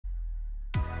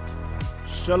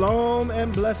Shalom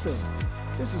and blessings.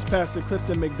 This is Pastor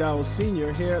Clifton McDowell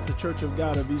Sr. here at the Church of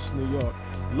God of East New York,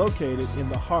 located in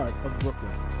the heart of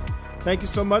Brooklyn. Thank you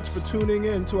so much for tuning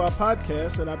in to our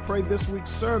podcast, and I pray this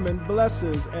week's sermon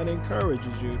blesses and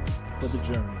encourages you for the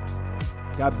journey.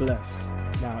 God bless.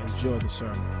 Now enjoy the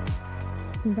sermon.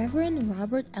 Reverend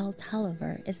Robert L.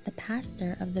 Toliver is the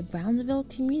pastor of the Brownsville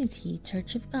Community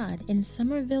Church of God in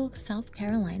Summerville, South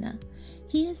Carolina.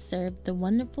 He has served the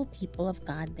wonderful people of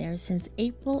God there since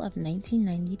April of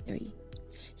 1993.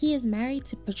 He is married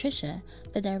to Patricia,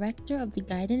 the director of the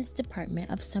guidance department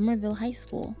of Summerville High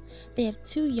School. They have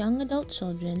two young adult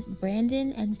children,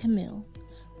 Brandon and Camille.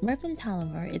 Reverend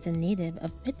Toliver is a native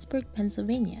of Pittsburgh,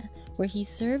 Pennsylvania, where he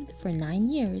served for 9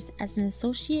 years as an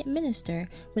associate minister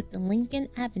with the Lincoln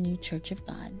Avenue Church of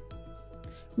God.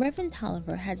 Reverend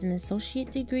Toliver has an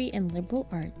associate degree in liberal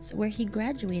arts, where he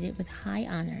graduated with high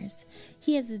honors.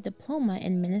 He has a diploma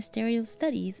in ministerial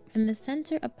studies from the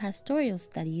Center of Pastoral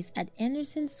Studies at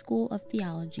Anderson School of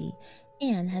Theology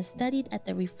and has studied at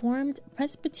the Reformed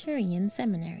Presbyterian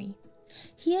Seminary.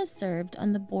 He has served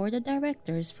on the board of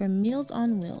directors for Meals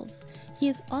on Wheels. He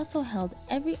has also held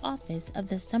every office of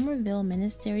the Summerville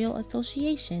Ministerial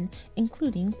Association,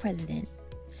 including president.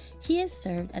 He has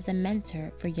served as a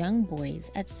mentor for young boys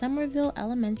at Summerville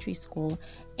Elementary School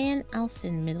and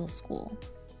Alston Middle School.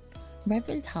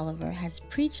 Reverend Toliver has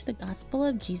preached the gospel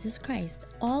of Jesus Christ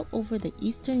all over the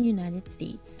eastern United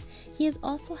States. He has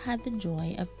also had the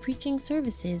joy of preaching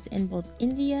services in both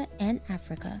India and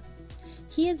Africa.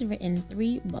 He has written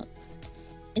 3 books: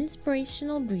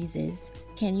 Inspirational Breezes,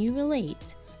 Can You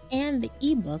Relate?, and the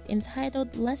ebook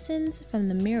entitled Lessons from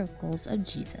the Miracles of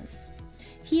Jesus.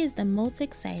 He is the most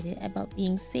excited about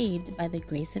being saved by the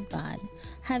grace of God,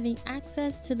 having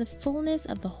access to the fullness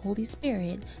of the Holy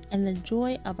Spirit, and the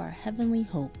joy of our heavenly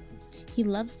hope. He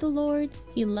loves the Lord,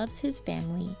 he loves his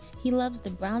family, he loves the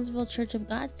Brownsville Church of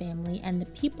God family, and the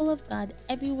people of God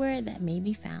everywhere that may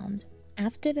be found.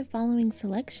 After the following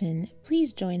selection,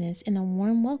 please join us in a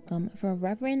warm welcome for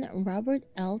Reverend Robert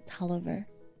L. Toliver.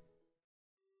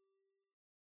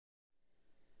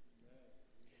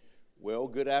 Well,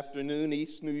 good afternoon,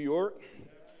 East New York.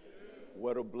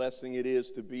 What a blessing it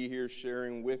is to be here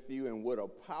sharing with you, and what a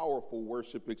powerful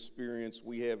worship experience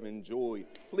we have enjoyed.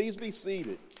 Please be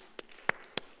seated.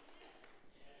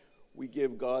 We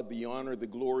give God the honor, the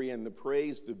glory, and the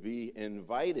praise to be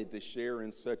invited to share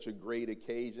in such a great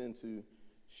occasion, to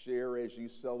share as you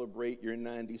celebrate your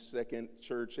 92nd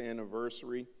church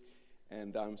anniversary.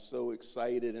 And I'm so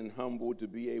excited and humbled to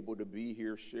be able to be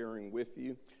here sharing with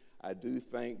you. I do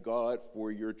thank God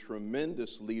for your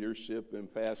tremendous leadership in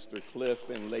Pastor Cliff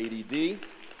and Lady D.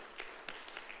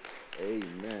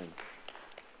 Amen.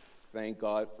 Thank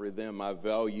God for them. I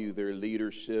value their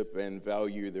leadership and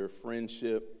value their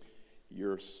friendship.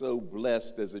 You're so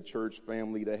blessed as a church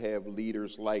family to have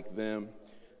leaders like them.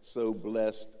 So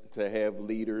blessed to have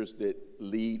leaders that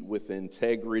lead with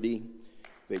integrity,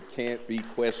 that can't be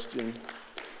questioned.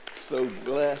 So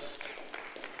blessed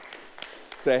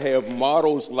to have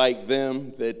models like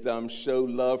them that show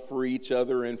love for each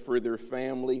other and for their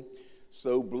family.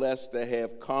 So blessed to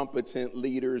have competent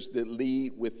leaders that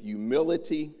lead with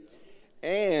humility,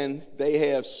 and they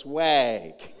have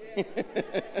swag.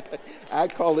 I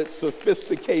call it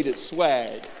sophisticated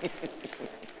swag.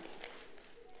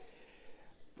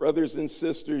 Brothers and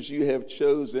sisters, you have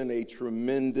chosen a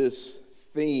tremendous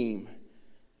theme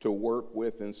to work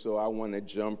with, and so I want to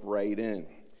jump right in.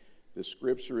 The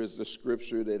scripture is the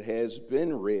scripture that has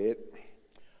been read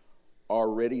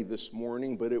already this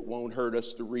morning, but it won't hurt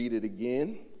us to read it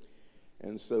again.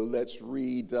 And so let's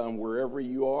read wherever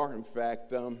you are. In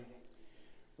fact,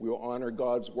 we'll honor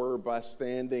God's word by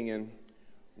standing and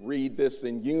read this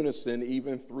in unison,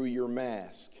 even through your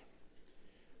mask.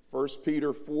 1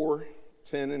 Peter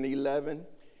 4:10 and 11,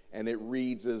 and it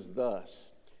reads as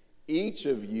thus: Each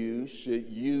of you should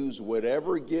use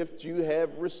whatever gift you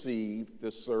have received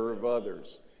to serve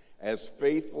others, as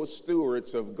faithful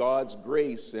stewards of God's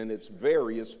grace in its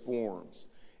various forms.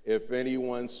 If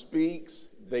anyone speaks,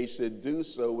 they should do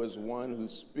so as one who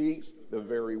speaks the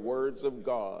very words of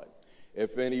God.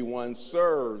 If anyone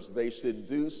serves, they should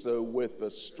do so with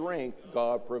the strength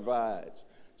God provides,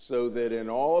 so that in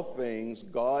all things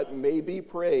God may be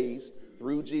praised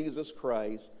through Jesus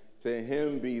Christ. To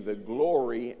him be the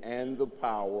glory and the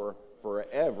power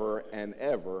forever and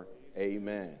ever.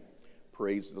 Amen.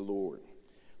 Praise the Lord.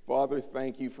 Father,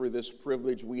 thank you for this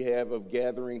privilege we have of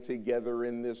gathering together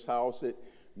in this house. It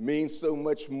means so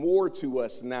much more to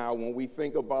us now when we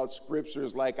think about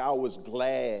scriptures like, I was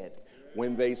glad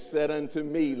when they said unto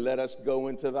me, let us go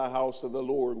into the house of the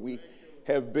Lord. We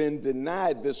have been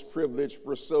denied this privilege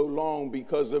for so long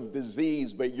because of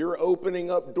disease, but you're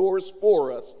opening up doors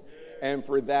for us, and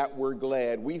for that we're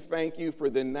glad. We thank you for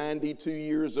the 92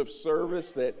 years of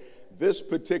service that this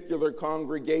particular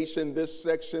congregation, this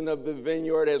section of the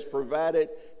vineyard has provided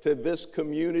to this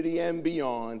community and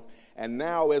beyond. And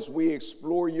now as we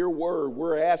explore your word,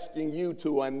 we're asking you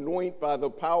to anoint by the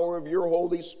power of your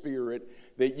Holy Spirit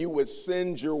that you would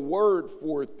send your word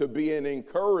forth to be an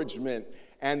encouragement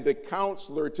and the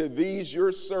counselor to these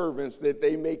your servants, that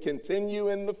they may continue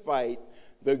in the fight,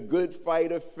 the good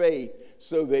fight of faith,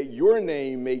 so that your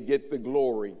name may get the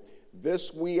glory.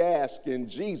 This we ask in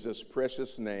Jesus'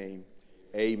 precious name.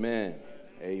 Amen.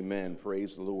 Amen.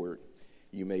 Praise the Lord.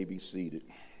 You may be seated.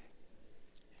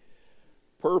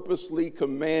 Purposely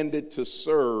commanded to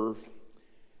serve,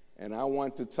 and I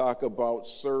want to talk about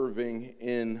serving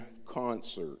in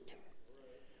concert.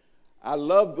 I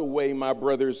love the way, my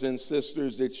brothers and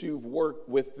sisters, that you've worked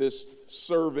with this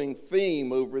serving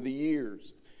theme over the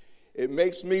years. It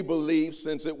makes me believe,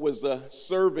 since it was a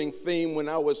serving theme when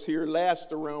I was here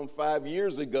last around 5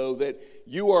 years ago, that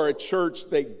you are a church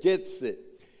that gets it.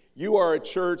 You are a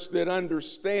church that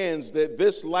understands that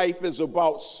this life is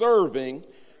about serving,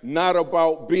 not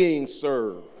about being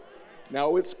served.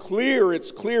 Now it's clear,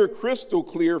 crystal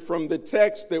clear from the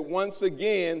text that once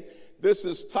again, this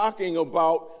is talking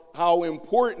about how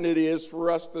important it is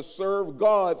for us to serve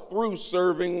God through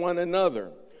serving one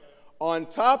another. On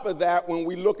top of that, when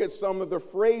we look at some of the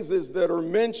phrases that are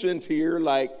mentioned here,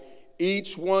 like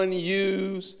each one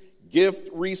used, gift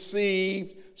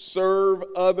received, serve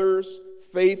others,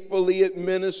 faithfully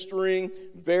administering,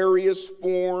 various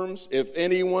forms, if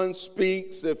anyone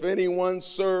speaks, if anyone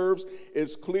serves,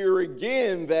 it's clear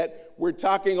again that we're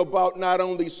talking about not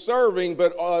only serving,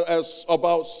 but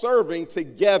about serving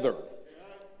together.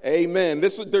 Amen.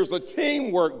 There's a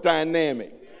teamwork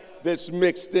dynamic that's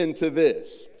mixed into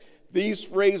this. These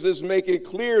phrases make it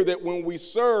clear that when we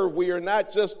serve, we are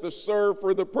not just to serve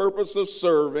for the purpose of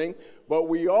serving, but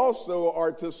we also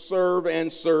are to serve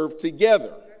and serve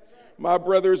together. My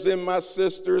brothers and my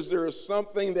sisters, there is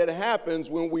something that happens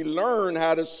when we learn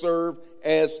how to serve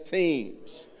as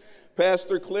teams.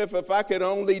 Pastor Cliff, if I could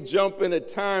only jump in a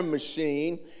time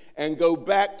machine and go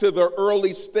back to the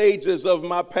early stages of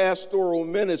my pastoral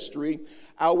ministry,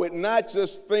 I would not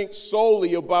just think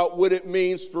solely about what it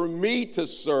means for me to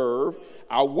serve.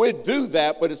 I would do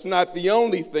that, but it's not the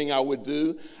only thing I would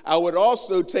do. I would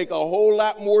also take a whole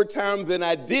lot more time than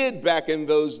I did back in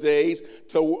those days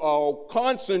to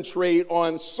concentrate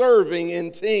on serving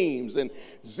in teams and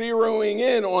zeroing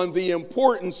in on the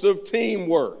importance of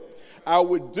teamwork. I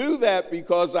would do that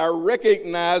because I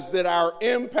recognize that our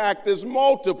impact is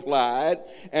multiplied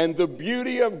and the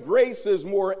beauty of grace is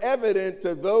more evident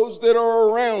to those that are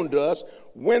around us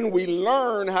when we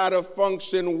learn how to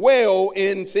function well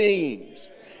in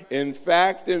teams. In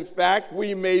fact,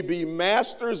 we may be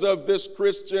masters of this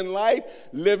Christian life,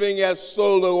 living as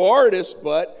solo artists,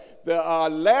 but the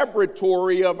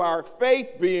laboratory of our faith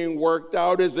being worked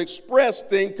out is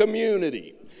expressed in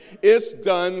community. It's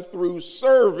done through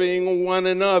serving one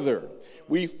another.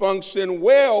 We function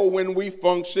well when we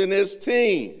function as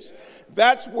teams.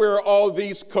 That's where all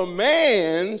these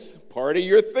commands, part of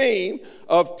your theme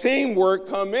of teamwork,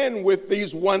 come in with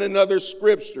these one another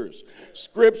scriptures.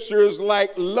 Scriptures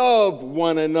like love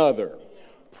one another,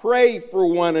 pray for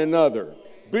one another,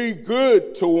 be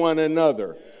good to one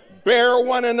another, bear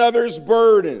one another's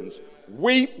burdens,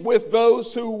 weep with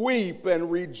those who weep, and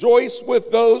rejoice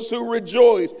with those who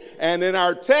rejoice. And in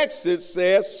our text it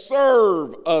says,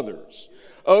 serve others.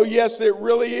 Oh yes, it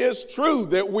really is true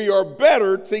that we are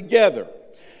better together.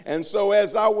 And so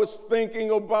as I was thinking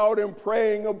about and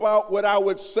praying about what I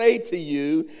would say to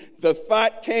you, the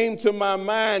thought came to my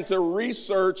mind to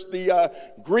research the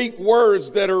Greek words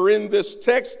that are in this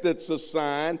text that's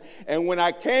assigned. And when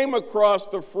I came across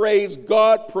the phrase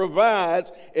God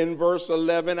provides in verse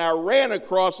 11, I ran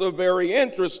across a very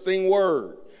interesting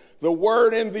word. The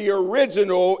word in the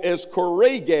original is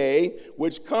korige,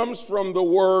 which comes from the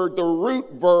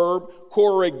root verb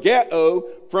korigeo,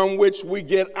 from which we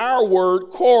get our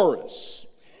word chorus.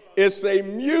 It's a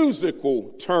musical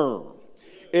term.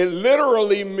 It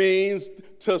literally means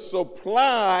to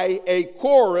supply a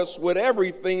chorus with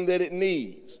everything that it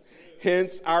needs.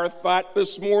 Hence our thought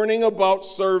this morning about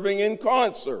serving in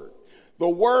concert. The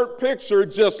word picture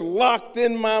just locked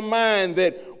in my mind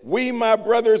that we, my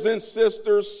brothers and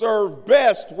sisters, serve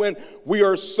best when we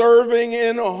are serving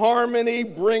in harmony,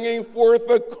 bringing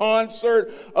forth a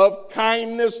concert of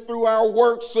kindness through our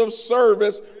works of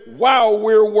service while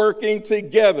we're working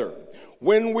together.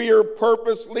 when we are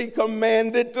purposely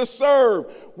commanded to serve.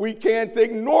 We can't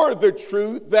ignore the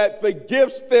truth that the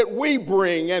gifts that we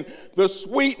bring and the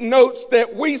sweet notes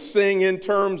that we sing in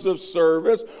terms of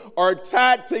service are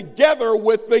tied together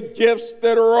with the gifts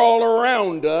that are all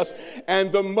around us.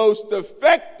 And the most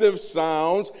effective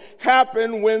sounds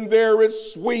happen when there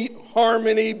is sweet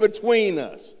harmony between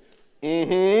us.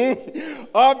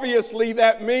 Obviously,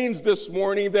 that means this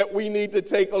morning that we need to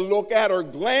take a look at or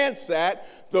glance at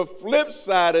the flip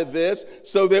side of this,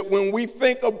 so that when we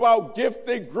think about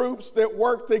gifted groups that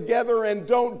work together and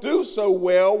don't do so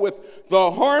well with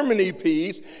the harmony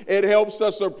piece, it helps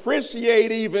us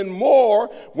appreciate even more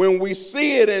when we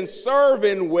see it and serve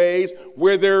in ways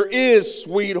where there is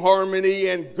sweet harmony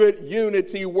and good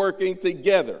unity working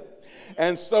together.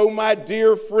 And so, my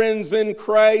dear friends in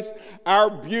Christ, our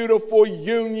beautiful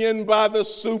union by the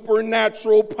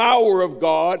supernatural power of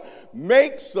God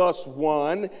makes us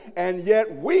one, and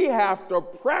yet we have to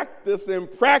practice in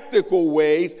practical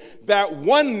ways that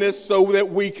oneness so that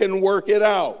we can work it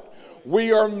out.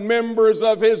 We are members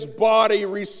of his body,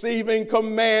 receiving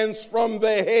commands from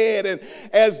the head. And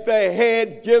as the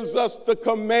head gives us the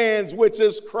commands, which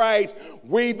is Christ,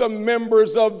 we, the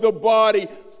members of the body,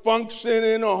 function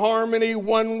in harmony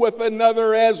one with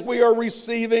another as we are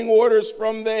receiving orders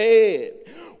from the head.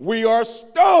 We are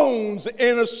stones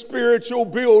in a spiritual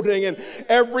building, and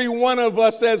every one of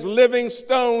us as living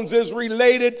stones is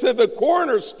related to the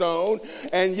cornerstone,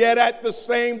 and yet at the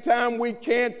same time we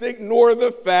can't ignore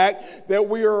the fact that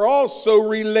we are also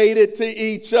related to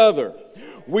each other.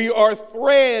 We are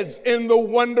threads in the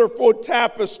wonderful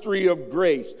tapestry of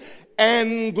grace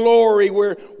and glory,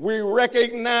 where we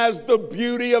recognize the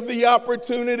beauty of the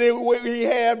opportunity we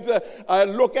have to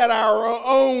look at our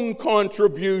own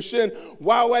contribution,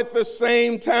 while at the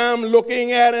same time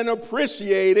looking at and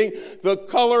appreciating the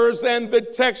colors and the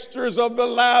textures of the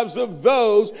lives of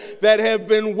those that have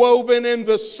been woven in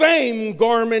the same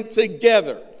garment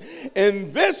together.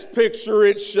 In this picture,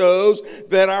 it shows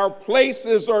that our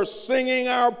places are singing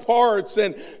our parts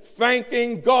and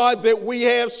thanking God that we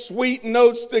have sweet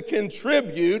notes to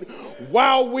contribute,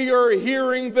 while we are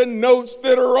hearing the notes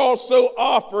that are also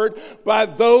offered by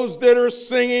those that are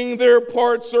singing their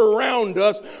parts around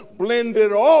us,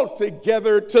 blended all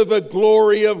together to the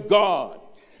glory of God.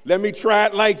 Let me try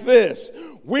it like this.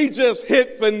 We just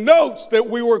hit the notes that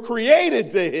we were created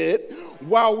to hit,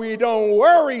 while we don't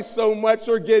worry so much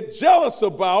or get jealous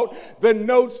about the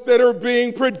notes that are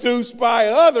being produced by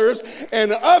others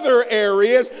in other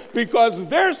areas, because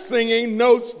they're singing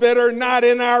notes that are not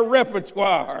in our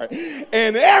repertoire.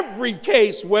 In every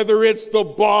case, whether it's the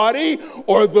body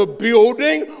or the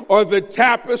building or the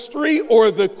tapestry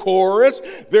or the chorus,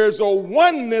 there's a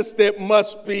oneness that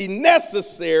must be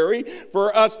necessary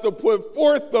for us to put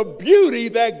forth the beauty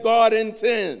that God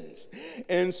intends.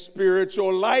 In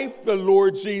spiritual life, the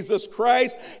Lord Jesus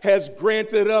Christ has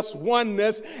granted us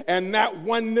oneness, and that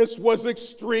oneness was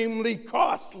extremely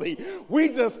costly. We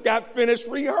just got finished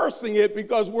rehearsing it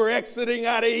because we're exiting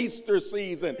out of Easter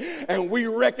season, and we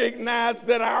recognize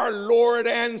that our Lord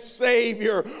and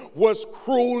Savior was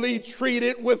cruelly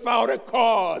treated without a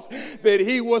cause, that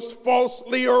he was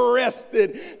falsely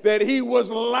arrested, that he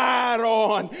was lied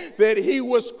on, that he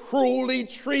was cruelly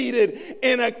treated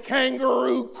in a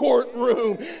kangaroo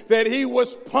courtroom, that he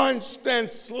was punched and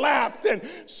slapped and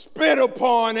spit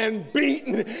upon and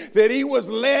beaten, that he was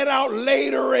led out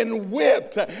later and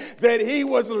whipped, that he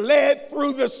was led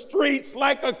through the streets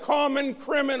like a common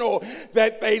criminal,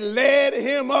 that they led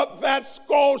him up that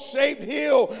skull-shaped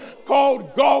hill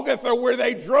called Golgotha, where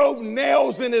they drove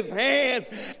nails in his hands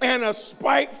and a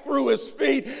spike through his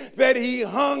feet, that he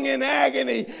hung in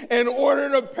agony in order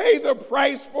to pay the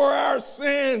price for our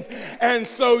sins. And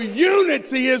so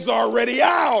unity is already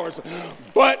ours.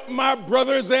 But my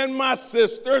brothers and my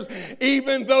sisters,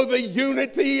 even though the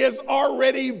unity has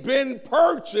already been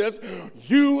purchased,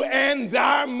 you and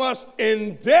I must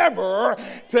endeavor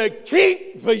to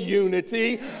keep the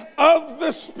unity of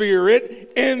the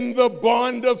Spirit in the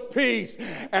bond of peace.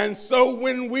 And so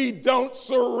when we don't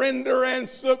surrender and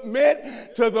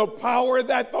submit to the power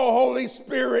that the Holy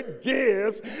Spirit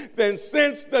gives, then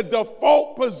since the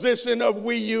default position of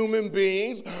we human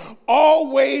beings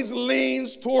always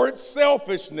leans towards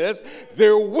selfishness,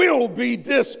 there will be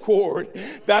discord.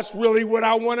 That's really what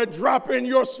I want to drop in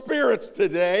your spirits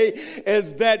today,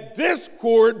 is that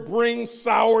discord brings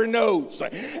sour notes.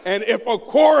 And if a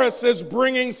chorus is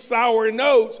bringing sour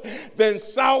notes, then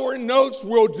sour notes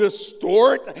will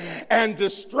distort and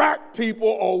distract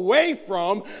people away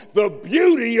from the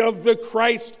beauty of the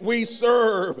Christ we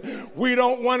serve. We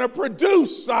don't want to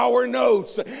produce sour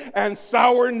notes, and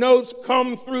sour notes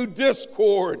come through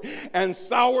discord, and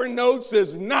sour notes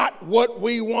is not what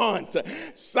we want.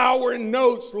 Sour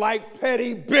notes like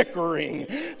petty bickering,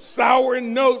 sour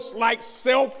notes like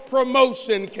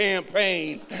self-promotion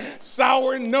campaigns,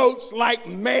 sour notes like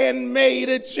man-made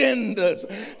agendas,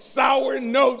 sour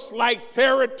notes like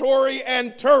territory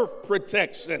and turf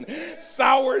protection,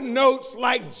 sour notes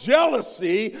like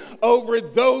jealousy over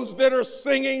those that are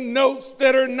singing notes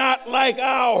that are not like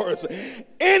ours.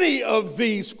 Any of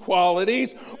these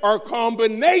qualities or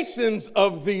combinations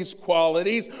of these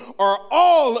qualities or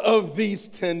all of these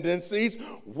tendencies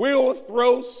will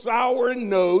throw sour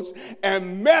notes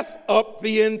and mess up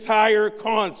the entire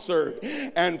concert.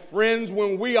 And friends,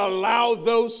 when we allow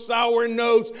those sour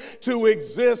notes to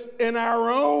exist in our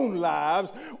own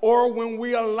lives, or when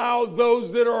we allow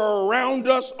those that are around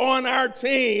us on our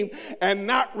team and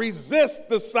not resist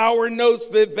the sour notes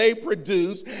that they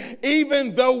produce,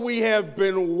 even though we have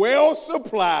been well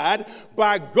supplied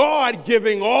by God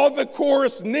giving all the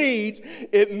chorus needs,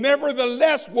 it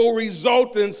nevertheless will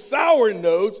result in sour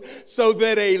notes, so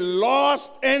that a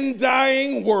lost and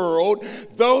dying world,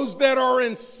 those that are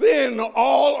in sin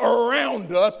all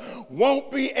around us,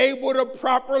 won't be able to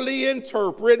properly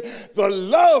interpret the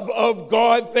love of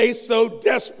God they so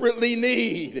desperately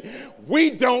need.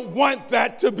 We don't want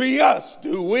that to be us,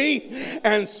 do we?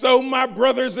 And so, my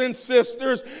brothers and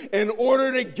sisters, in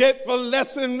order to get the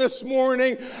lesson this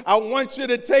morning, I want you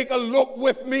to take a look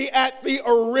with me at the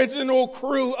original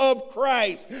crew of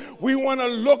Christ. We want to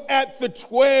look at the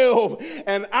 12,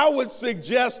 and I would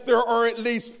suggest there are at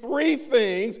least 3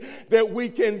 things that we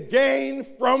can gain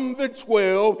from the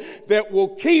 12 that will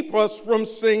keep us from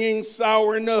singing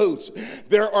sour notes.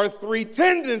 There are 3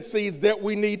 tendencies that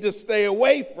we need to stay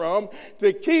away from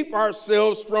to keep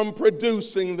ourselves from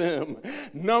producing them.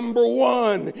 Number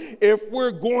 1, if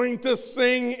we're going to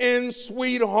sing in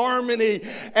sweet harmony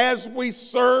as we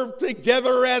serve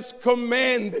together as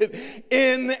commanded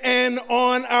in and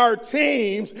on our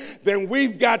teams, then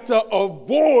we've got to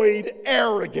avoid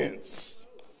arrogance.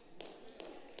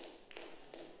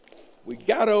 We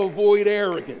got to avoid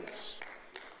arrogance.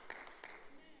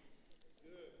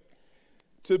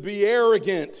 To be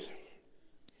arrogant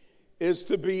is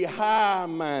to be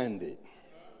high-minded,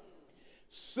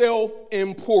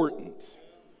 self-important,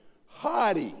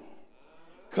 haughty,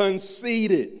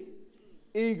 conceited,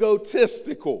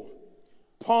 egotistical,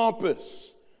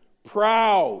 pompous,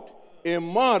 proud,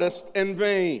 immodest, and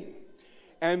vain.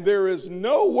 And there is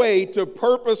no way to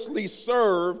purposely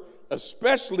serve,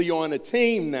 especially on a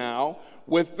team now,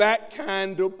 with that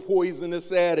kind of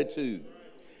poisonous attitude.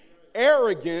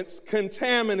 Arrogance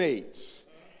contaminates.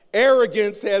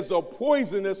 Arrogance has a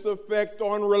poisonous effect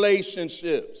on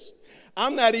relationships.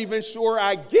 I'm not even sure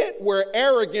I get where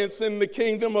arrogance in the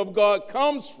kingdom of God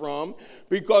comes from,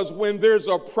 because when there's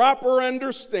a proper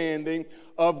understanding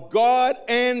of God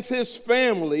and his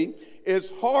family, it's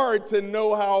hard to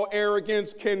know how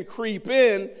arrogance can creep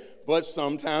in, but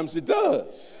sometimes it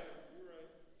does.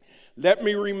 Let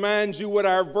me remind you what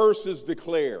our verses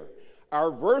declare.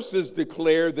 Our verses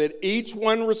declare that each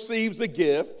one receives a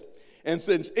gift. And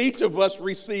since each of us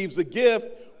receives a gift,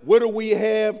 what do we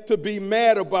have to be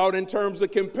mad about in terms of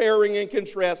comparing and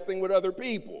contrasting with other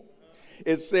people?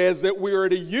 It says that we are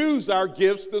to use our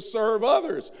gifts to serve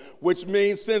others, which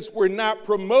means since we're not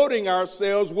promoting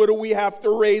ourselves, what do we have to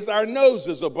raise our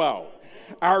noses about?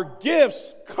 Our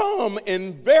gifts come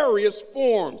in various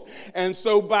forms, and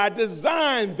so by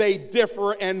design they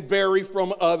differ and vary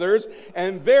from others,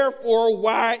 and therefore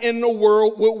why in the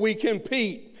world would we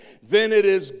compete? Then it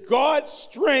is God's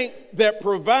strength that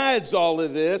provides all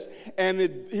of this, and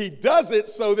he does it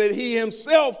so that he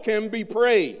himself can be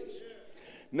praised.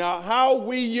 Now, how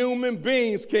we human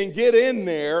beings can get in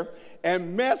there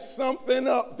and mess something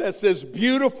up that's as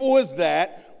beautiful as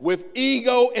that with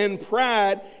ego and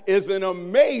pride is an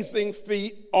amazing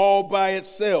feat all by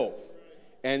itself.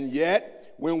 And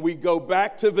yet, when we go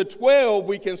back to the 12,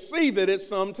 we can see that it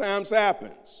sometimes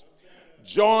happens.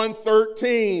 John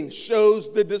 13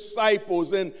 shows the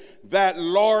disciples in that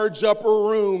large upper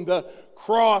room. The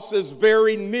cross is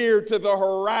very near to the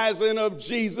horizon of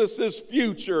Jesus'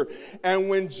 future. And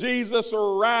when Jesus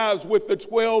arrives with the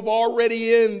 12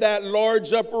 already in that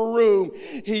large upper room,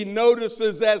 he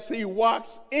notices as he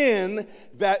walks in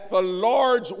that the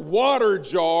large water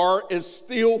jar is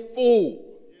still full.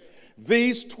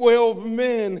 These 12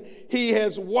 men he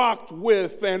has walked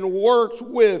with and worked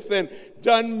with and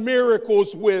done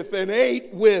miracles with and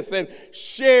ate with and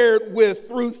shared with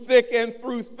through thick and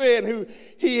through thin, who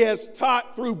he has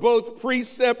taught through both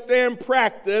precept and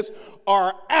practice,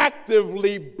 are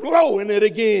actively blowing it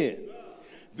again.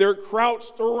 They're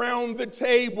crouched around the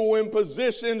table in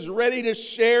positions ready to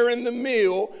share in the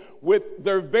meal, with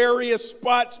their various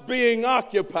spots being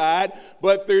occupied,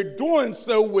 but they're doing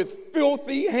so with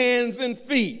filthy hands and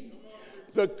feet.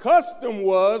 The custom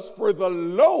was for the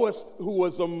lowest who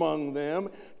was among them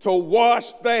to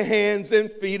wash the hands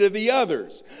and feet of the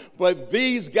others. But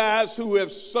these guys who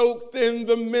have soaked in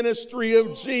the ministry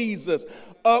of Jesus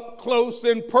up close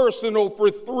and personal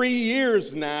for 3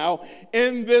 years now,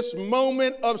 in this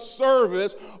moment of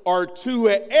service, are too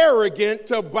arrogant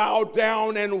to bow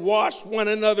down and wash one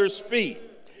another's feet.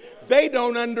 They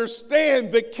don't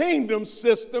understand the kingdom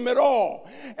system at all.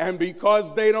 And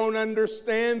because they don't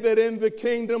understand that in the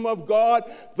kingdom of God,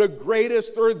 the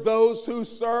greatest are those who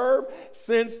serve,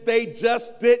 since they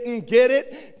just didn't get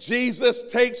it, Jesus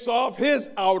takes off his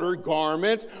outer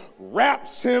garments,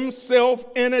 wraps himself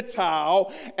in a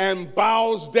towel, and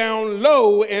bows down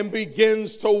low and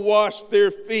begins to wash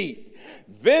their feet.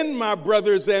 Then, my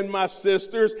brothers and my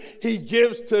sisters, he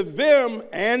gives to them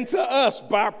and to us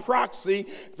by proxy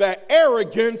the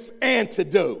arrogance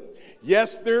antidote.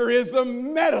 Yes, there is a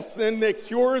medicine that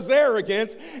cures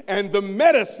arrogance, and the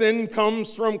medicine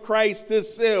comes from Christ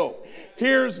himself.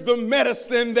 Here's the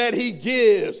medicine that he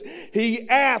gives. He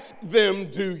asks them,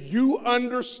 do you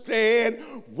understand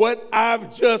what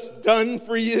I've just done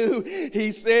for you?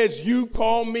 He says, you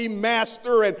call me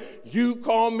master and you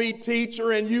call me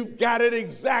teacher, and you've got it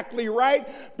exactly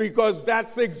right, because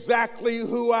that's exactly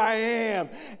who I am.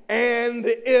 And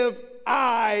if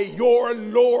I, your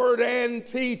Lord and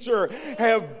teacher,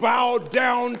 have bowed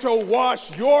down to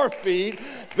wash your feet,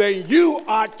 then you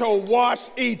ought to wash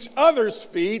each other's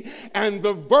feet. And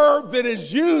the verb that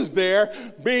is used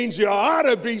there means you ought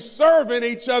to be serving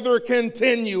each other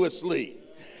continuously.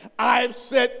 I've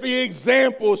set the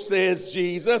example, says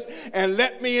Jesus, and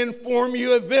let me inform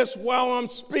you of this while I'm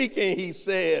speaking, he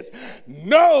says.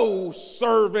 No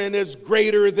servant is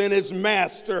greater than his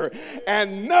master,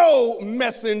 and no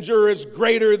messenger is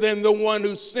greater than the one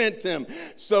who sent him.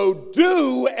 So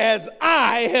do as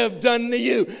I have done to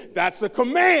you. That's a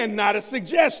command, not a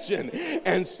suggestion.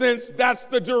 And since that's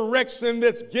the direction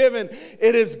that's given,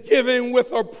 it is given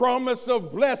with a promise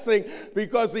of blessing,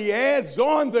 because he adds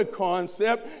on the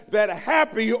concept that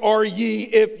happy are ye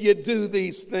if you do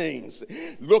these things.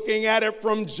 Looking at it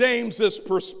from James's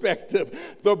perspective,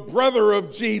 the brother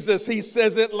of Jesus, he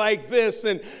says it like this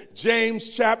in James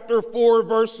chapter 4,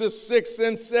 verses 6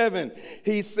 and 7.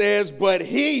 He says, but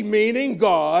he, meaning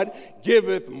God,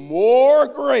 giveth more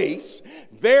grace.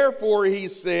 Therefore, he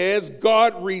says,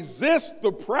 God resists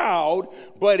the proud,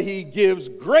 but he gives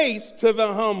grace to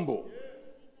the humble.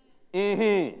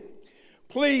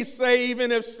 Please say, even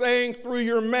if saying through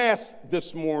your mask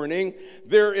this morning,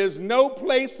 there is no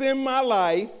place in my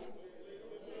life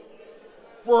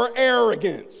for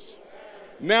arrogance.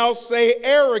 Now say,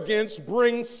 arrogance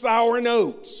brings sour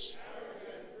notes.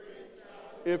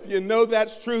 If you know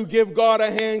that's true, give God a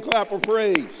hand clap of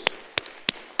praise.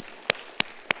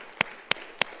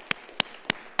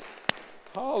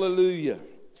 Hallelujah.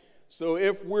 So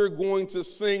if we're going to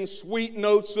sing sweet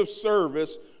notes of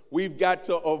service, we've got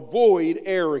to avoid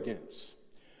arrogance.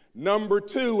 Number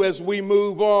 2, as we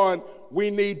move on,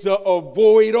 we need to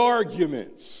avoid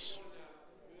arguments.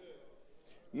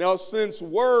 Now, since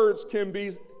words can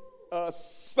be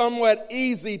somewhat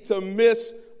easy to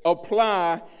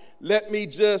misapply, let me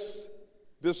just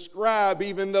describe,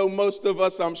 even though most of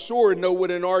us, I'm sure, know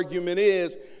what an argument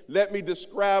is, let me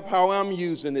describe how I'm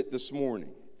using it this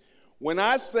morning. When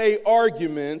I say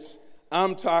arguments,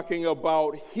 I'm talking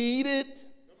about heated,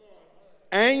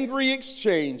 angry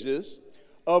exchanges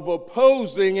of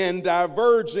opposing and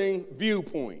diverging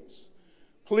viewpoints.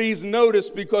 Please notice,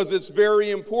 because it's very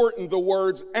important, the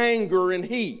words anger and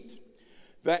heat.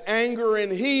 The anger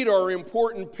and heat are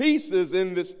important pieces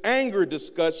in this anger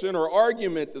discussion or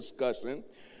argument discussion,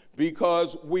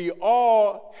 because we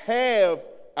all have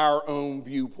our own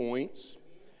viewpoints,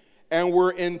 and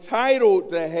we're entitled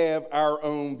to have our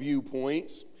own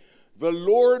viewpoints. The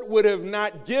Lord would have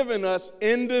not given us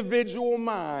individual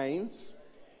minds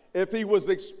if he was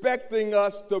expecting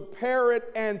us to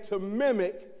parrot and to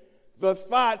mimic the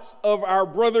thoughts of our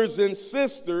brothers and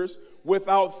sisters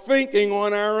without thinking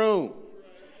on our own.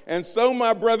 And so,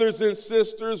 my brothers and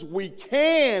sisters, we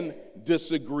can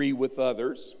disagree with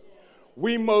others.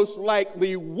 We most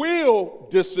likely will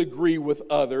disagree with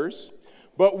others.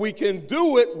 But we can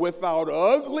do it without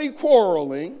ugly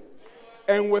quarreling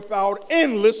and without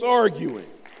endless arguing.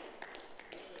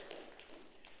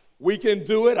 We can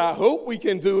do it, I hope we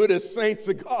can do it as saints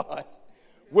of God,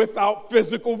 without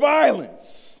physical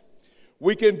violence.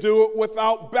 We can do it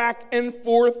without back and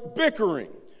forth bickering.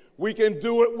 We can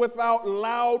do it without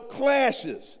loud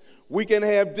clashes. We can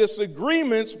have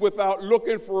disagreements without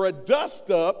looking for a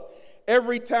dust-up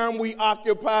every time we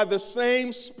occupy the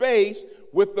same space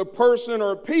with the person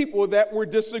or people that we're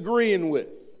disagreeing with.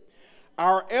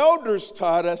 Our elders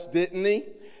taught us, didn't they,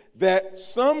 that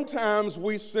sometimes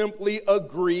we simply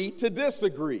agree to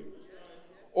disagree.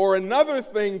 Or another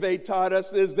thing they taught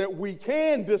us is that we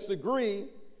can disagree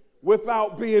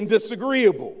without being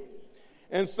disagreeable.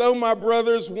 And so, my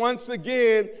brothers, once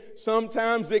again,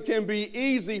 sometimes it can be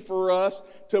easy for us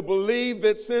to believe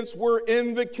that since we're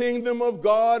in the kingdom of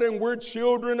God and we're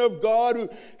children of God who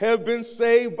have been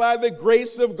saved by the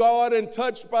grace of God and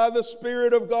touched by the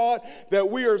Spirit of God, that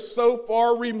we are so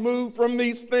far removed from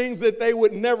these things that they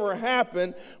would never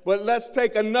happen. But let's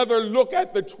take another look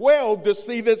at the 12 to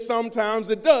see that sometimes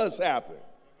it does happen.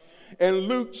 In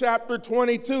Luke chapter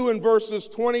 22 and verses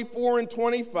 24 and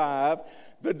 25,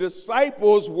 the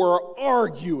disciples were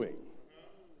arguing.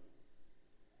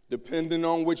 Depending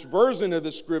on which version of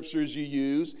the scriptures you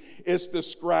use, it's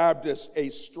described as a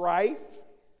strife,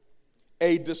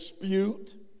 a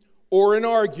dispute, or an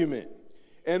argument.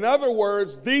 In other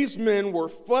words, these men were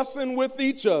fussing with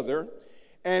each other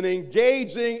and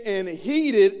engaging in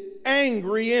heated,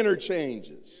 angry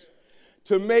interchanges.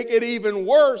 To make it even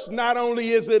worse, not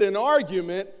only is it an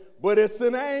argument, but it's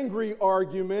an angry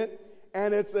argument,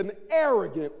 and it's an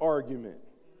arrogant argument.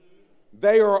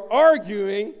 They are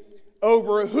arguing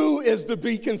over who is to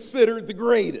be considered the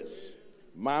greatest.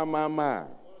 My.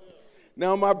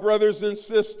 Now, my brothers and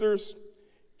sisters,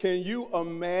 can you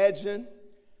imagine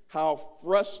how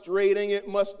frustrating it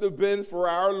must have been for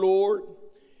our Lord?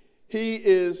 He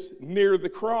is near the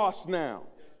cross now.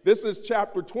 This is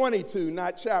chapter 22,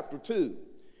 not chapter 2.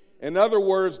 In other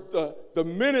words, the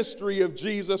ministry of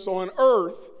Jesus on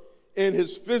earth in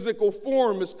his physical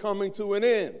form is coming to an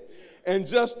end. And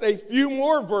just a few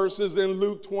more verses in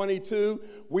Luke 22,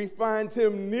 we find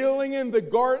him kneeling in the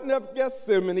Garden of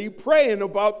Gethsemane praying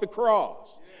about the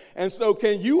cross. And so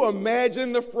can you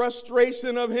imagine the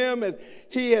frustration of him? And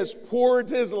he has poured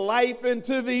his life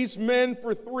into these men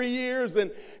for 3 years,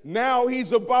 and now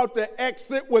he's about to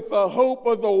exit with the hope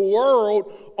of the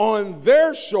world on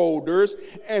their shoulders,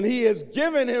 and he has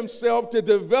given himself to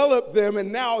develop them,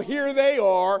 and now here they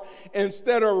are.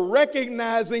 Instead of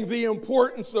recognizing the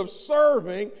importance of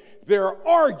serving, they're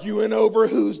arguing over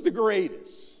who's the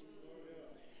greatest.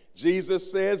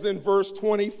 Jesus says in verse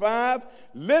 25,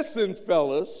 listen,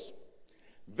 fellas,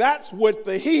 that's what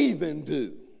the heathen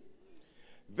do.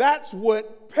 That's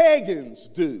what pagans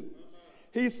do.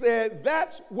 He said,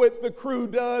 that's what the crew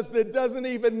does that doesn't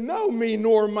even know me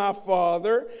nor my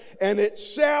Father, and it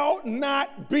shall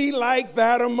not be like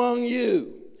that among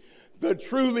you. The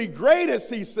truly greatest,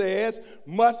 he says,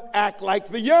 must act like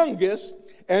the youngest,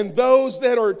 and those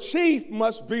that are chief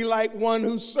must be like one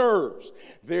who serves.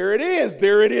 There it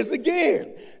is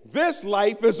again. This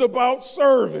life is about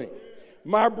serving.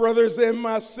 My brothers and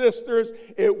my sisters,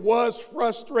 it was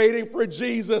frustrating for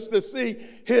Jesus to see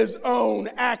his own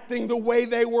acting the way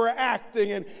they were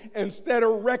acting. And instead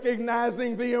of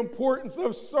recognizing the importance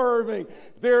of serving,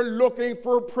 they're looking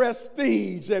for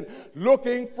prestige and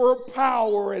looking for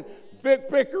power and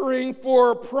bickering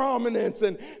for prominence.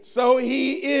 And so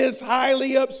he is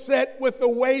highly upset with the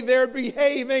way they're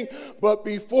behaving. But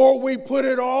before we put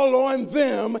it all on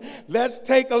them, let's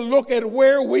take a look at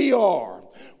where we are.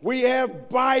 We have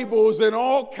Bibles and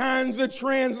all kinds of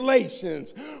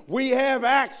translations. We have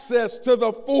access to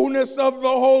the fullness of the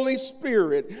Holy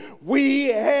Spirit. We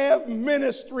have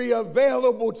ministry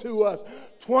available to us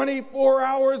 24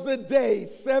 hours a day,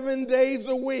 7 days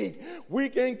a week. We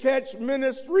can catch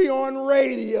ministry on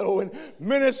radio and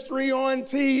ministry on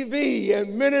TV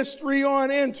and ministry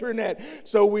on internet.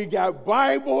 So we got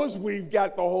Bibles, we've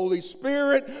got the Holy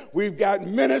Spirit, we've got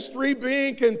ministry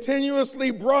being continuously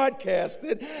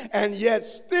broadcasted, and yet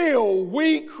still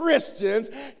we Christians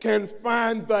can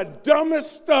find the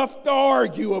dumbest stuff to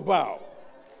argue about.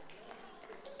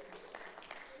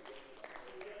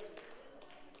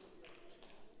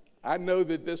 I know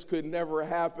that this could never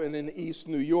happen in East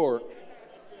New York,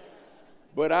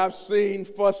 but I've seen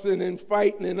fussing and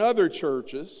fighting in other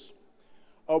churches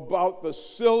about the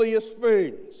silliest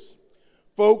things.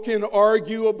 Folk can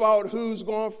argue about who's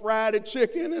going to fry the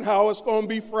chicken and how it's going to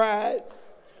be fried.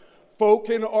 Folk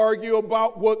can argue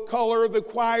about what color the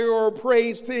choir or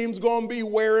praise team's going to be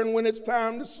wearing when it's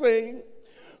time to sing.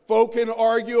 Folk can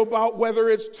argue about whether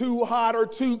it's too hot or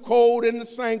too cold in the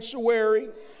sanctuary.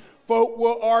 Folk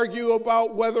will argue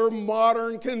about whether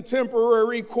modern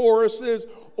contemporary choruses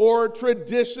or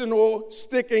traditional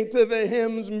sticking to the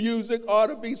hymns music ought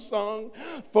to be sung.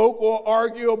 Folk will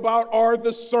argue about, are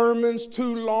the sermons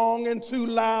too long and too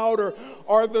loud, or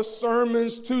are the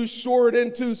sermons too short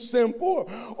and too simple?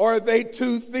 Or are they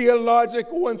too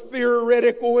theological and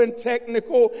theoretical and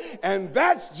technical? And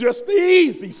that's just the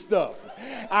easy stuff.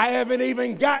 I haven't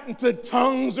even gotten to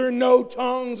tongues or no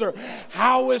tongues, or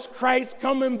how is Christ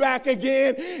coming back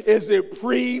again? Is it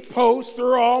pre, post,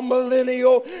 or all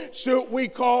millennial? Should we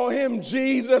call him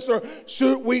Jesus, or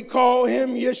should we call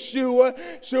him Yeshua?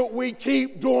 Should we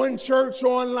keep doing church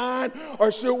online,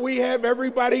 or should we have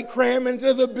everybody cram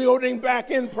into the building back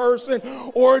in person?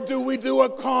 Or do we do a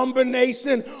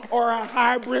combination or a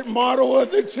hybrid model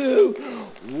of the two?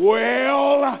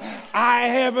 Well, I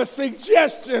have a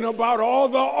suggestion about all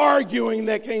the arguing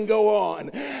that can go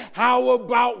on. How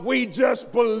about we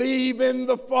just believe in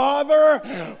the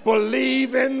Father,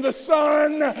 believe in the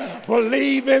Son,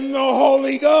 believe in the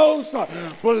Holy Ghost,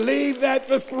 believe that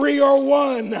the three are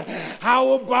one?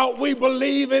 How about we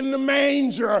believe in the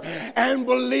manger and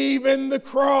believe in the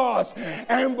cross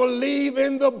and believe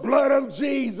in the blood of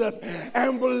Jesus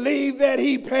and believe that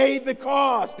he paid the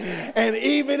cost? And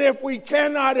even if we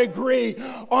cannot agree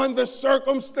on the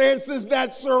circumstances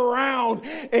that surround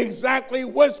exactly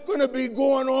what's going to be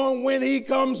going on when he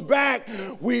comes back,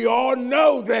 we all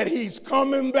know that he's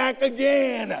coming back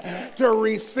again to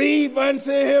receive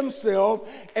unto himself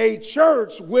a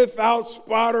church without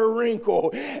spot or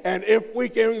wrinkle. And if we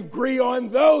can agree on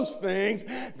those things,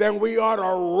 then we ought to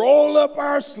roll up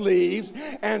our sleeves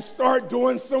and start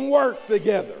doing some work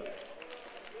together.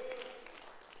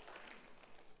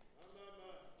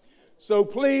 So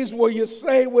please, will you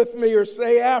say with me or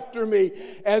say after me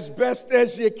as best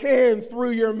as you can through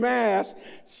your mask,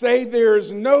 say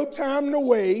there's no time to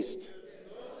waste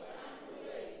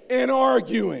in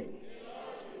arguing.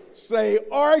 Say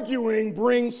arguing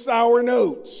brings sour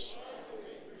notes.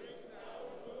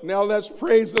 Now let's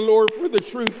praise the Lord for the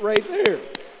truth right there.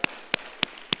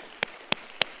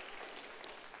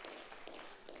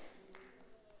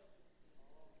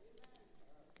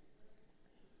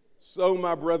 So,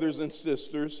 my brothers and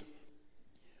sisters,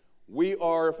 we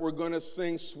are, if we're going to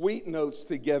sing sweet notes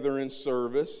together in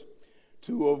service,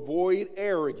 to avoid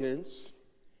arrogance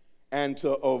and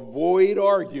to avoid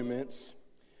arguments.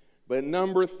 But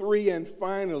number 3, and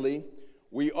finally,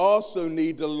 we also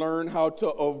need to learn how to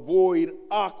avoid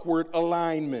awkward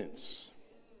alignments.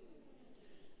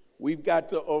 We've got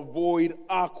to avoid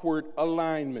awkward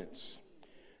alignments.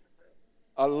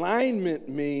 Alignment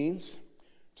means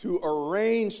to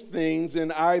arrange things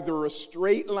in either a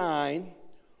straight line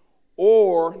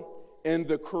or in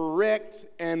the correct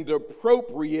and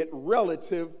appropriate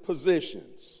relative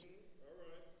positions.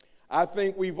 I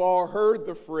think we've all heard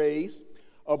the phrase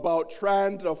about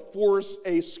trying to force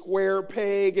a square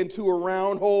peg into a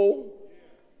round hole.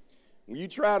 When you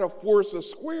try to force a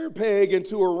square peg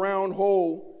into a round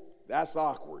hole, that's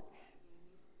awkward.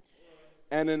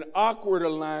 And an awkward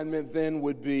alignment then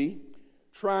would be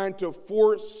trying to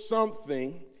force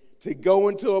something to go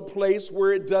into a place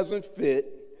where it doesn't fit,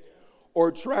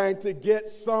 or trying to get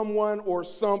someone or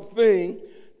something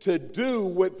to do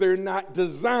what they're not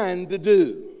designed to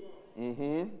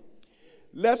do.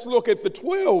 Let's look at the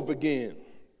 12 again.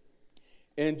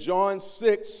 In John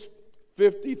 6,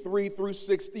 53 through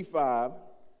 65,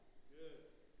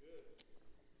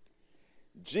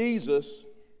 Jesus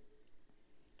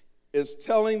is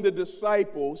telling the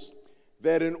disciples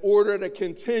that in order to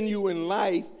continue in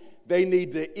life, they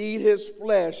need to eat his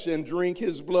flesh and drink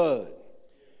his blood.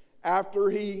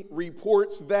 After he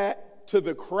reports that to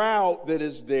the crowd that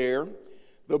is there,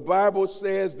 the Bible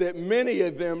says that many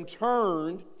of them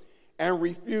turned and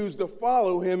refused to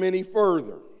follow him any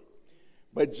further.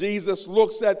 But Jesus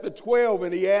looks at the 12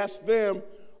 and he asks them,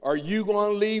 "Are you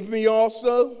going to leave me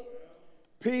also?"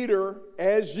 Peter,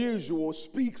 as usual,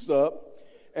 speaks up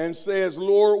and says,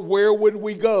 "Lord, where would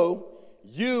we go?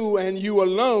 You and you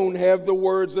alone have the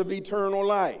words of eternal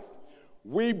life.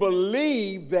 We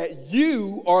believe that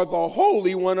you are the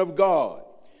Holy One of God."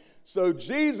 So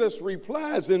Jesus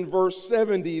replies in verse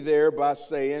 70 there by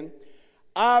saying,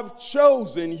 "I've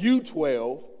chosen you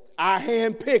 12, I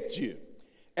handpicked you,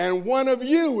 and one of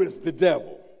you is the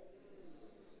devil."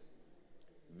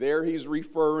 There he's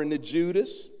referring to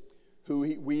Judas,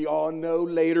 who we all know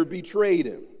later betrayed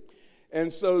him.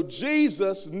 And so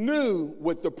Jesus knew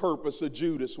what the purpose of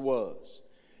Judas was.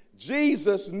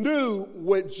 Jesus knew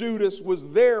what Judas was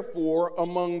there for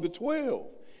among the 12.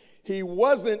 He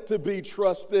wasn't to be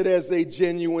trusted as a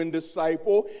genuine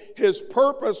disciple. His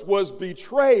purpose was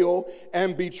betrayal,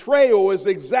 and betrayal is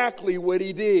exactly what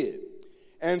he did.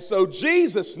 And so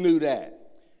Jesus knew that.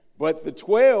 But the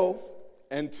 12,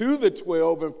 and to the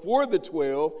 12, and for the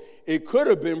 12, it could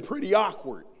have been pretty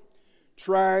awkward.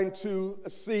 Trying to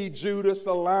see Judas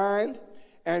aligned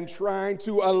and trying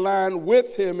to align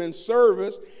with him in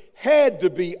service had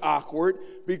to be awkward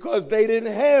because they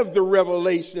didn't have the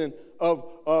revelation of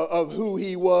who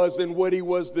he was and what he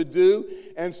was to do.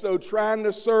 And so trying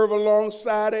to serve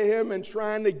alongside of him and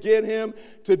trying to get him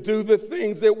to do the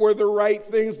things that were the right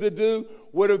things to do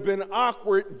would have been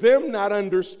awkward, them not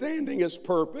understanding his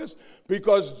purpose,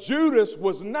 because Judas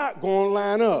was not going to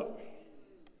line up.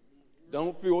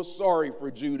 Don't feel sorry for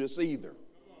Judas either.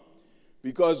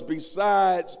 Because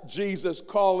besides Jesus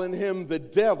calling him the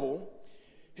devil,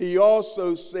 he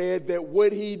also said that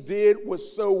what he did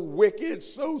was so wicked,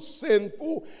 so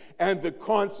sinful, and the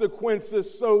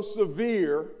consequences so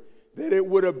severe that it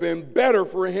would have been better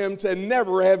for him to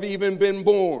never have even been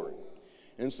born.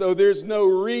 And so there's no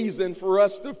reason for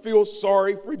us to feel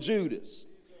sorry for Judas.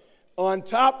 On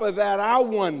top of that, I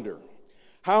wonder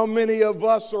how many of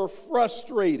us are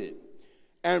frustrated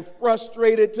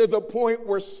to the point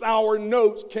where sour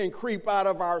notes can creep out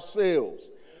of ourselves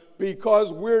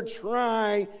because we're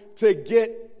trying to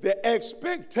get the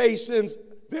expectations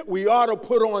that we ought to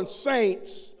put on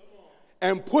saints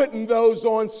and putting those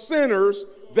on sinners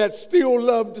that still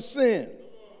love to sin.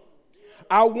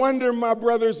 I wonder, my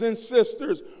brothers and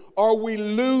sisters, are we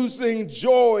losing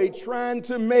joy trying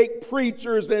to make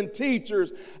preachers and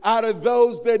teachers out of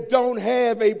those that don't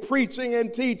have a preaching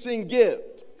and teaching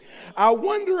gift? I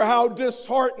wonder how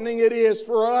disheartening it is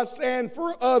for us and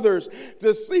for others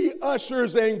to see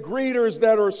ushers and greeters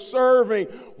that are serving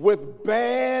with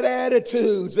bad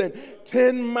attitudes and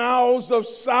 10 miles of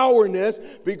sourness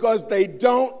because they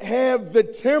don't have the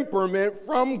temperament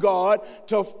from God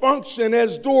to function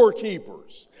as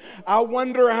doorkeepers. I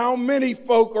wonder how many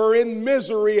folk are in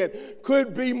misery and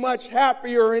could be much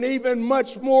happier and even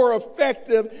much more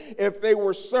effective if they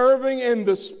were serving in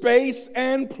the space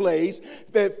and place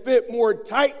that fit more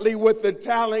tightly with the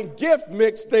talent gift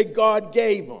mix that God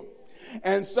gave them.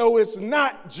 And so it's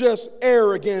not just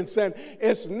arrogance and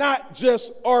it's not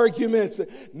just arguments,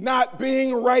 not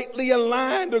being rightly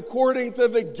aligned according to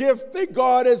the gift that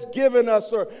God has given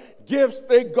us or gifts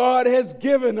that God has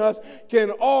given us can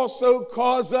also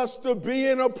cause us to be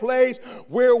in a place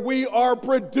where we are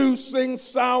producing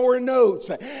sour notes.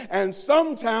 And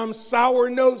sometimes sour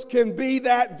notes can be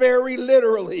that very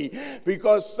literally,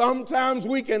 because sometimes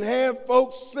we can have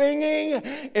folks singing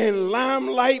in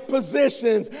limelight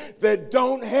positions that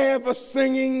don't have a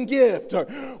singing gift.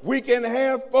 We can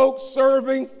have folks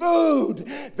serving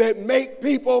food that make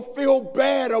people feel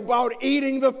bad about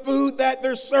eating the food that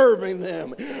they're serving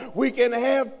them. We can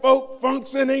have folk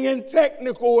functioning in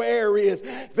technical areas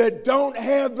that don't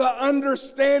have the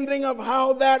understanding of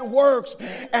how that works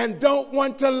and don't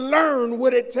want to learn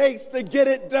what it takes to get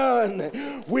it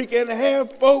done. We can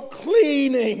have folk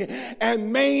cleaning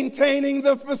and maintaining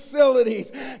the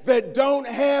facilities that don't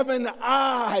have an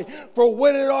eye for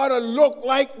what it ought to look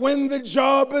like when the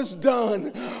job is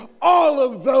done. All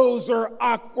of those are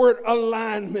awkward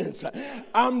alignments.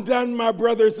 I'm done, my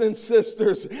brothers and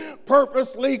sisters.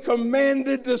 Purposely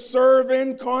commanded to serve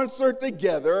in concert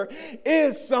together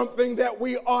is something that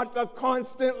we ought to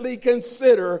constantly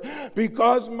consider,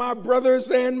 because, my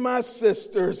brothers and my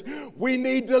sisters, we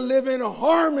need to live in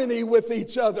harmony with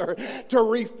each other to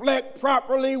reflect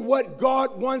properly what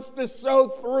God wants to show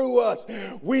through us.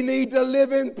 We need to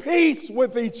live in peace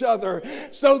with each other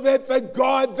so that the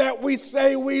God that we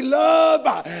say we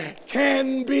love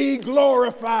can be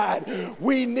glorified.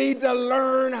 We need to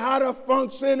learn how to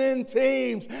function in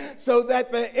teams so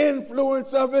that the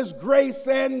influence of His grace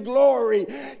and glory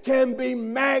can be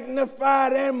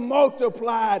magnified and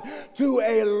multiplied to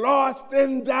a lost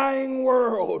and dying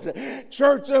world.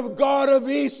 Church of God of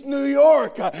East New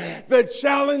York, the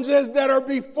challenges that are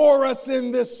before us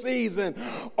in this season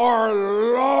are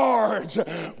large,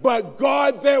 but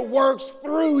God that works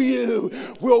through you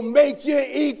will make you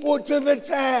equal to the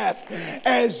task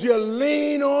as you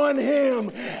lean on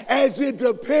Him, as you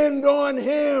depend on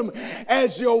Him,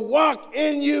 as you walk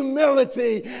in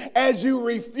humility, as you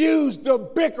refuse to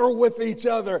bicker with each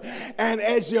other, and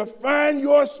as you find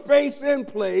your space and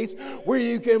place where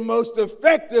you can most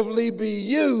effectively be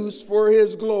used for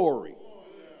His glory.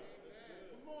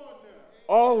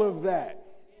 All of that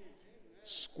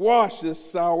squashes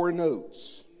sour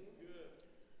notes.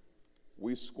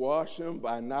 We squash them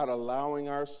by not allowing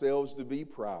ourselves to be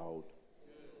proud.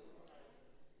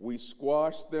 We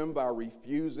squash them by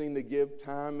refusing to give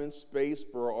time and space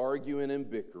for arguing and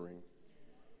bickering.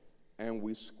 And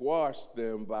we squash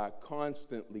them by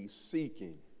constantly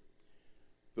seeking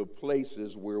the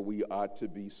places where we ought to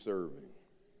be serving.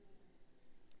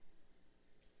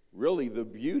 Really, the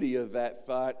beauty of that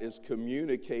thought is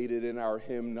communicated in our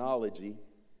hymnology.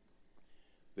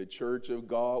 The church of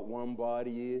God, one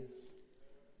body is,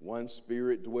 one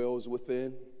spirit dwells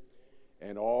within,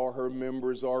 and all her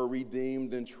members are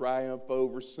redeemed and triumph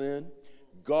over sin.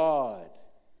 God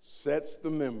sets the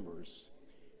members,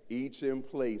 each in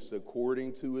place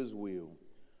according to his will.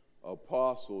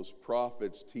 Apostles,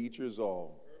 prophets, teachers,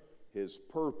 all, his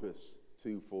purpose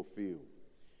to fulfill.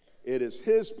 It is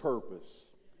his purpose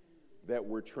that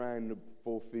we're trying to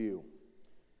fulfill.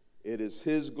 It is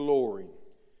his glory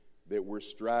that we're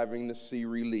striving to see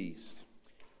released.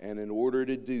 And in order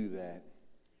to do that,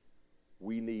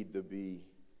 we need to be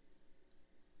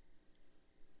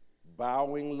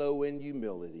bowing low in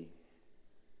humility,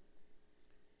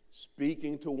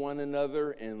 speaking to one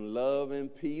another in love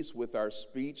and peace with our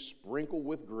speech sprinkled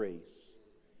with grace,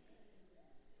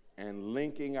 and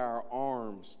linking our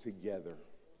arms together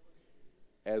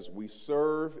as we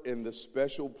serve in the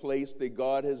special place that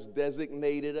God has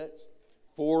designated us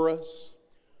for us,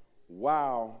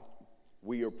 while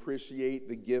we appreciate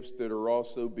the gifts that are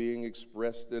also being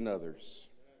expressed in others.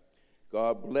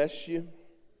 God bless you.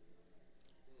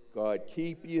 God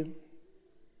keep you.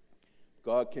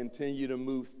 God continue to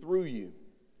move through you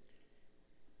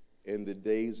in the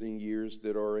days and years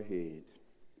that are ahead.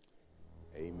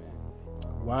 Amen.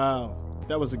 Wow,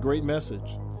 that was a great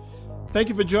message. Thank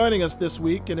you for joining us this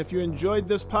week, and if you enjoyed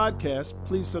this podcast,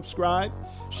 please subscribe,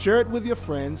 share it with your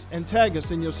friends, and tag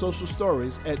us in your social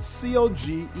stories at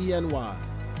COGENY.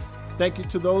 Thank you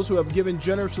to those who have given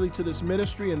generously to this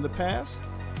ministry in the past,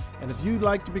 and if you'd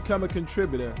like to become a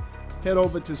contributor, head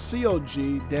over to cog-eny.com.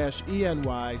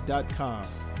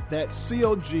 That's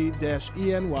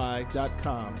cog-eny.com,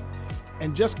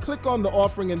 and just click on the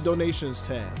Offering and Donations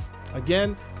tab.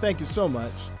 Again, thank you so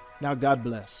much. Now God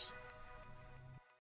bless.